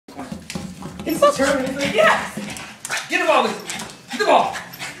He's determined. He's like, yes! Get the ball, Winston. Get the ball.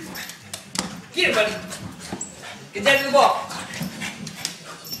 Get it, buddy. Get down to the ball.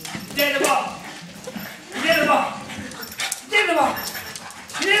 Get down to the ball. Get down to the ball. Get down to the ball.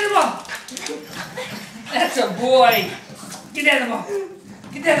 Get down to the ball. That's a boy. Get down to the ball.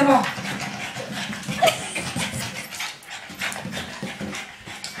 Get down to the ball.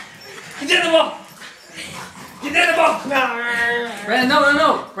 Get down to the ball. Get down to the ball. Brandon,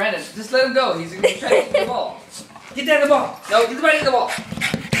 no. Brandon, just let him go. He's going to try to get the ball. Get down to the ball. No, get the body in the ball.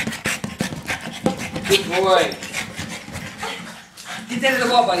 Good boy. Get down to the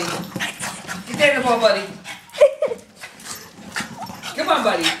ball, buddy. Get down to the ball, buddy. Come on,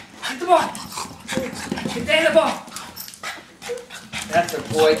 buddy. Get the ball. Get down to the ball. That's a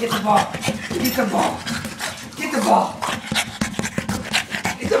boy. Get the ball. Get the ball. Get the ball.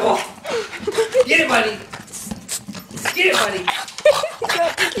 Get the ball. Get it, buddy. Get it, buddy.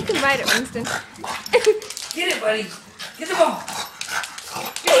 Don't think you can bite it, Winston. Get it, buddy. Get the ball.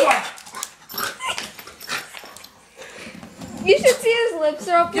 Get the ball. You should see his lips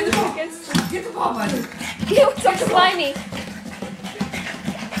are open. Get the ball. Get the ball, buddy. He looks so slimy.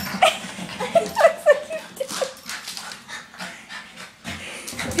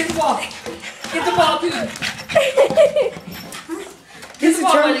 Get the ball. Get the ball, dude. Get the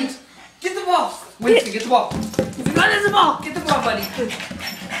ball, buddy. Get the ball. Winston, get the ball. Get the ball. Get the ball, buddy.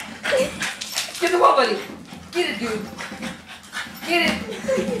 Get the ball, buddy. Get it, dude. Get it.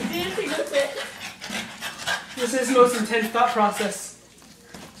 This is his most intense thought process.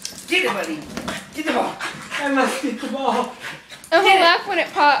 Get it, buddy. Get the ball. I must get the ball. Oh, he'll laugh when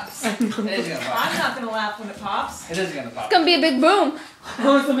it pops. It is gonna pop. I'm not gonna laugh when it pops. It is gonna pop. It's gonna be a big boom.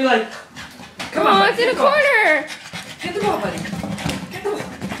 Oh, it's gonna be like, Come on, Oh, buddy. it's in a Get the ball. corner. Get the ball, buddy. Get the ball.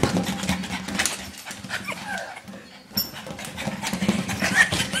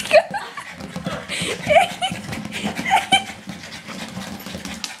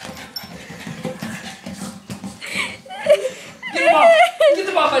 Get the ball. Get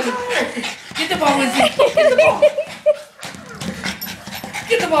the ball, buddy. Get the ball, Winston. Get the ball.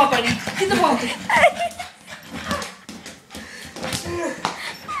 Get the ball, buddy. Get the ball.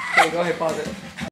 okay, go ahead, pause it.